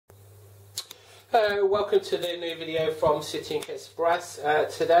Welcome to the new video from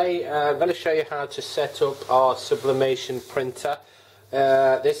cityinkexpress. Today I'm going to show you how to set up our sublimation printer.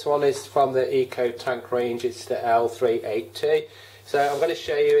 This one is from the Ecotank range, it's the L382. So I'm going to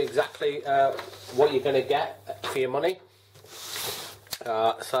show you exactly what you're going to get for your money.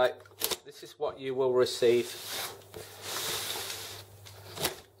 So this is what you will receive.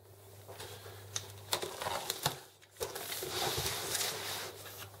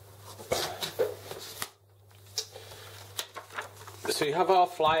 So you have our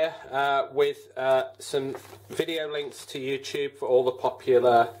flyer with some video links to YouTube for all the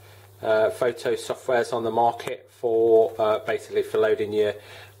popular photo softwares on the market for basically for loading your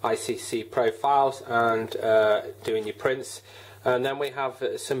ICC profiles and doing your prints. And then we have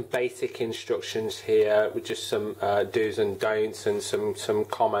some basic instructions here with just some do's and don'ts and some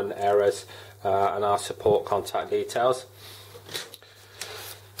common errors and our support contact details.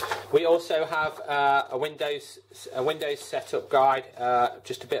 We also have a Windows setup guide,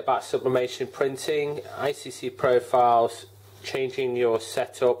 just a bit about sublimation printing, ICC profiles, changing your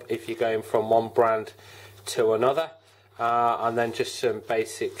setup if you're going from one brand to another, and then just some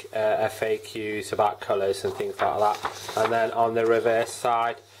basic FAQs about colours and things like that. And then on the reverse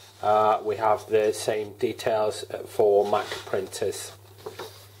side, we have the same details for Mac printers.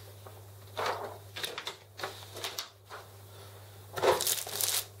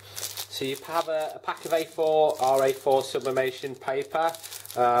 So you have a pack of A4 RA4 sublimation paper,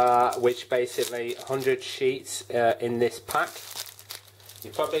 which basically 100 sheets in this pack.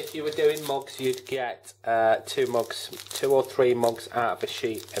 You probably, if you were doing mugs, you'd get two or three mugs out of a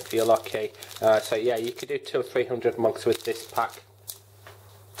sheet if you're lucky. So yeah, you could do 200 or 300 mugs with this pack.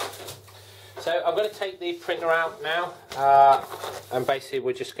 So I'm going to take the printer out now, and basically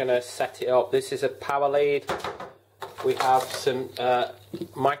we're just going to set it up. This is a power lead. We have some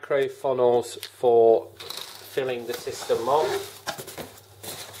micro funnels for filling the system up.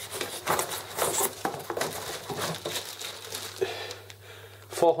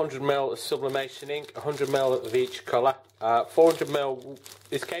 $400ml of sublimation ink, 100ml of each colour. 400ml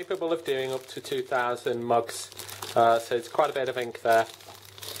is capable of doing up to 2,000 mugs, so it's quite a bit of ink there.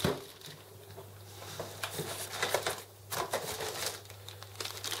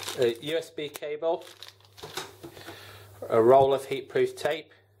 A USB cable, a roll of heatproof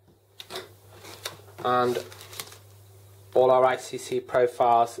tape, and all our ICC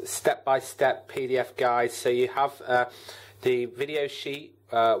profiles, step-by-step PDF guides. So you have the video sheet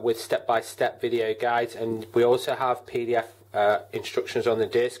with step-by-step video guides, and we also have PDF instructions on the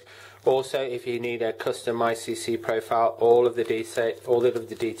disc. Also, if you need a custom ICC profile, all of the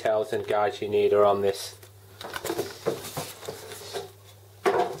details and guides you need are on this.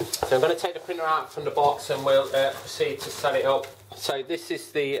 So I'm going to take the printer out from the box and we'll proceed to set it up. So this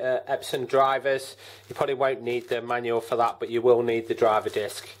is the Epson drivers. You probably won't need the manual for that, but you will need the driver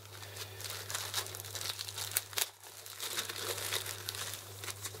disc.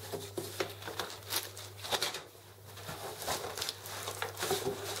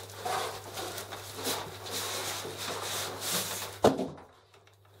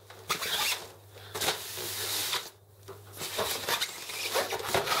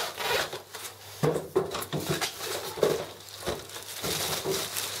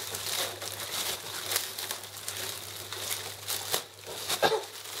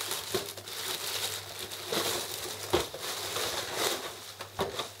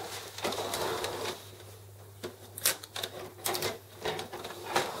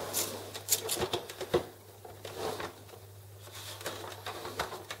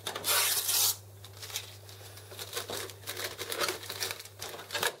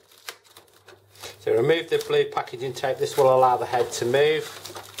 So remove the blue packaging tape. This will allow the head to move.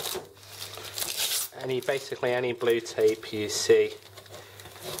 Basically any blue tape you see,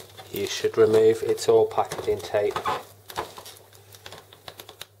 you should remove. It's all packaging tape.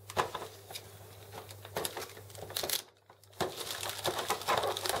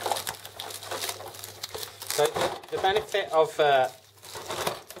 So the benefit of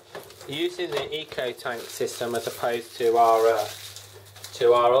using the Ecotank system as opposed to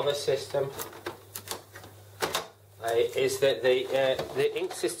our other system is that the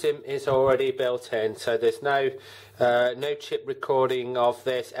ink system is already built in, so there's no chip recording of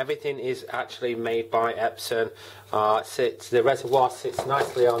this. Everything is actually made by Epson. The reservoir sits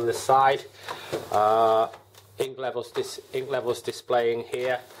nicely on the side. Ink levels displaying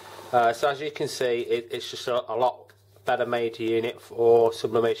here. So as you can see, it's just a lot better made unit for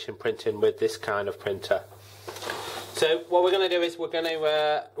sublimation printing with this kind of printer. So what we're going to do is we're going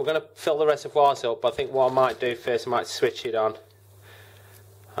to fill the reservoirs up. I think what I might do first, I might switch it on.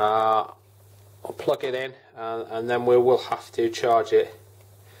 Or plug it in, and then we will have to charge it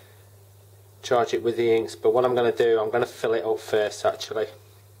with the inks. But what I'm going to do, I'm going to fill it up first actually.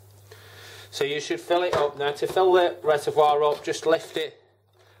 So you should fill it up. Now to fill the reservoir up, just lift it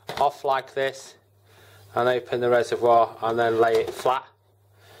off like this and open the reservoir and then lay it flat.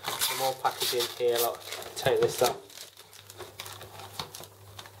 Some more packaging here, look, take this up.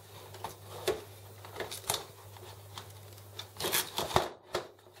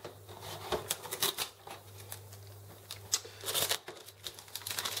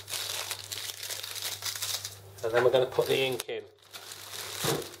 And then we're going to put the ink in.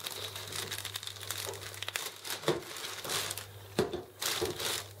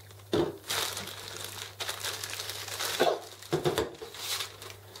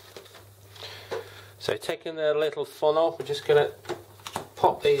 So taking the little funnel, we're just going to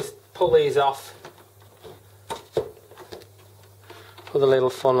pull these off, put the little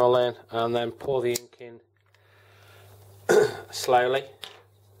funnel in and then pour the ink in slowly.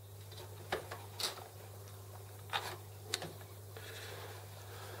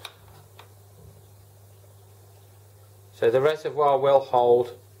 So the reservoir will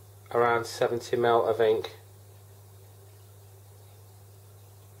hold around 70 ml of ink.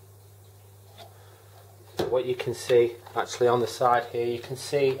 What you can see actually on the side here, you can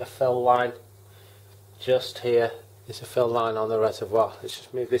see a fill line just here. There's a fill line on the reservoir. Let's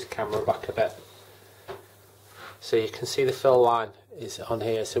just move this camera back a bit. So you can see the fill line is on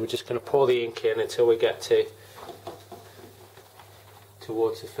here. So we're just going to pour the ink in until we get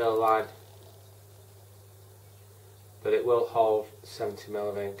towards the fill line. But it will hold 70 ml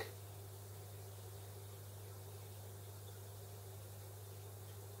of ink.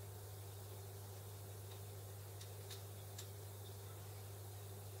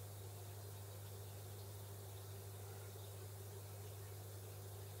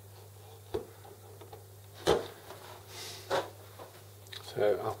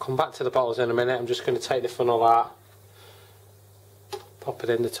 So I'll come back to the bottles in a minute. I'm just going to take the funnel out, pop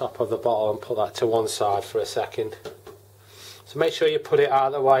it in the top of the bottle and put that to one side for a second. So make sure you put it out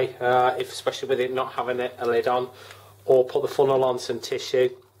of the way, especially with it not having a lid on, or put the funnel on some tissue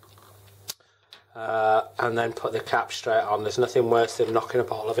and then put the cap straight on. There's nothing worse than knocking a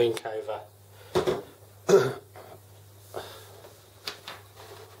bottle of ink over.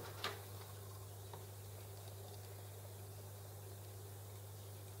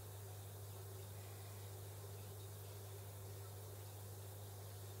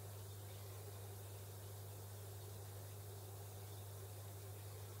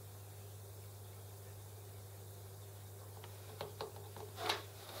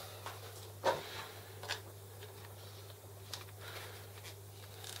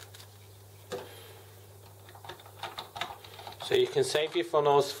 So you can save your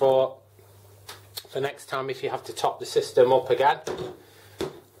funnels for next time if you have to top the system up again.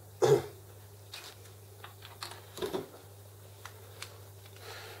 And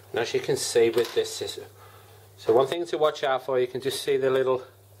as you can see with this system, so one thing to watch out for, you can just see the little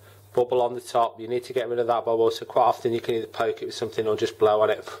bubble on the top. You need to get rid of that bubble, so quite often you can either poke it with something or just blow on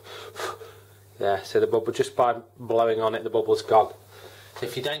it. There, so the bubble, just by blowing on it, the bubble's gone. So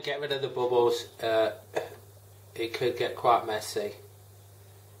if you don't get rid of the bubbles, it could get quite messy.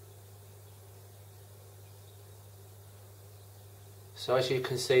 So as you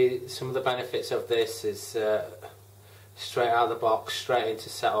can see, some of the benefits of this is straight out of the box, straight into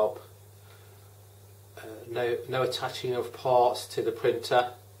setup. No attaching of parts to the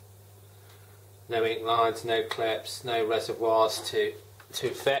printer. No ink lines, no clips, no reservoirs to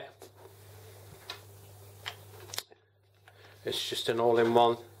fit. It's just an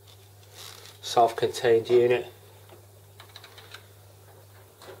all-in-one self-contained unit.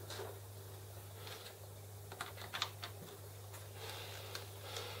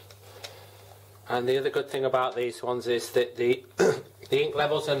 And the other good thing about these ones is that the ink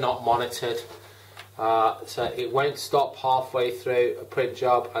levels are not monitored, so it won't stop halfway through a print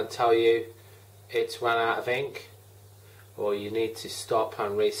job and tell you it's run out of ink, or you need to stop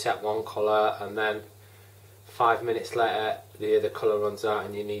and reset one colour, and then 5 minutes later the other colour runs out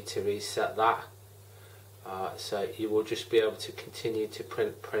and you need to reset that. So you will just be able to continue to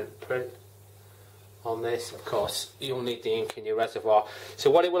print on this. Of course you'll need the ink in your reservoir.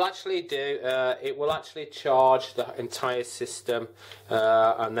 So what it will actually do, it will actually charge the entire system,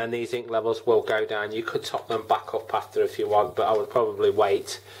 and then these ink levels will go down. You could top them back up after if you want, but I would probably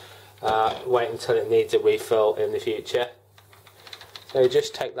wait until it needs a refill in the future. So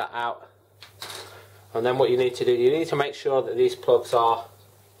just take that out, and then what you need to do, you need to make sure that these plugs are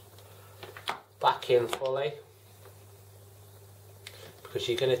back in fully, because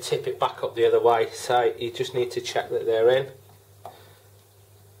you're going to tip it back up the other way, so you just need to check that they're in.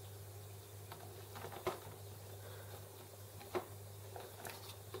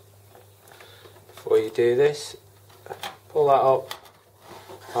 Before you do this, pull that up,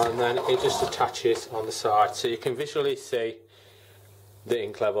 and then it just attaches on the side, so you can visually see the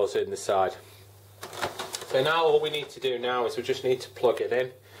ink levels in the side. So now all we need to do now is we just need to plug it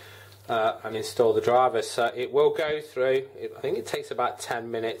in and install the drivers. So it will go through, I think it takes about 10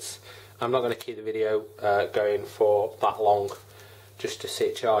 minutes. I'm not going to keep the video going for that long just to see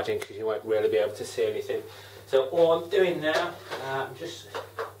it charging, because you won't really be able to see anything. So all I'm doing now, I'm just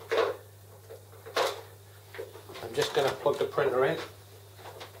going to plug the printer in.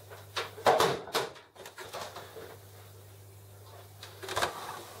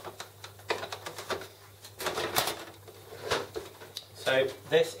 So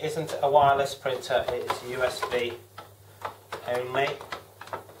this isn't a wireless printer, it's USB only.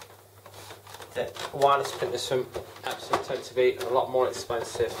 The wireless printers from Epson tend to be a lot more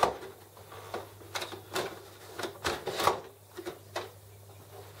expensive.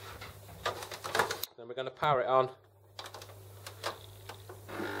 Then we're going to power it on.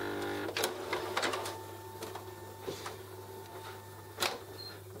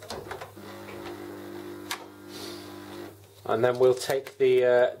 And then we'll take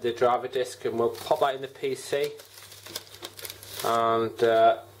the driver disc and we'll pop that in the PC, and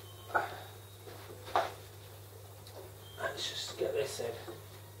let's just get this in.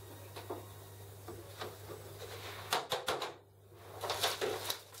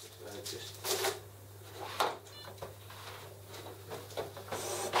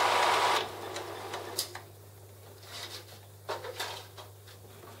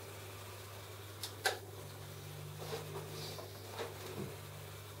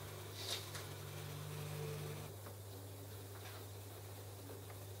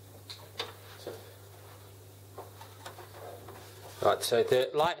 Right, so the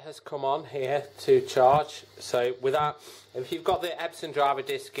light has come on here to charge. So without, if you've got the Epson driver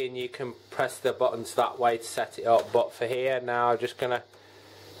disc in, you can press the buttons that way to set it up. But for here now, I'm just going to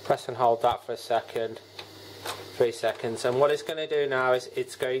press and hold that for a second, 3 seconds. And what it's going to do now is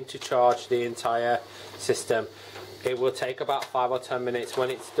it's going to charge the entire system. It will take about 5 or 10 minutes.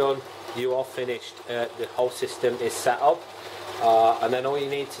 When it's done, you are finished. The whole system is set up. And then all you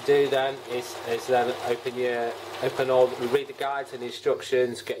need to do then is then read the guides and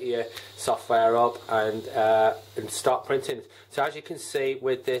instructions, get your software up, and start printing. So as you can see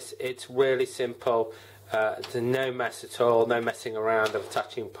with this, it's really simple. There's no mess at all, no messing around of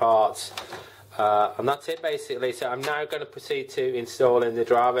attaching parts, and that's it basically. So I'm now going to proceed to installing the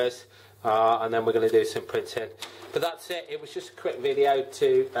drivers, and then we're going to do some printing. But that's it. It was just a quick video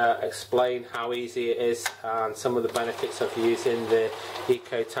to explain how easy it is and some of the benefits of using the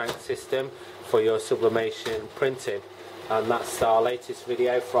Ecotank system for your sublimation printing. And that's our latest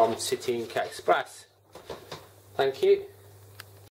video from City Ink Express. Thank you.